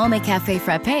try small McCafe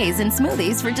frappes and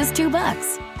smoothies for just $2.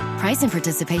 Price and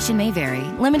participation may vary.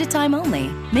 Limited time only.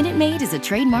 Minute Maid is a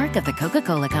trademark of the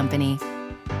Coca-Cola Company.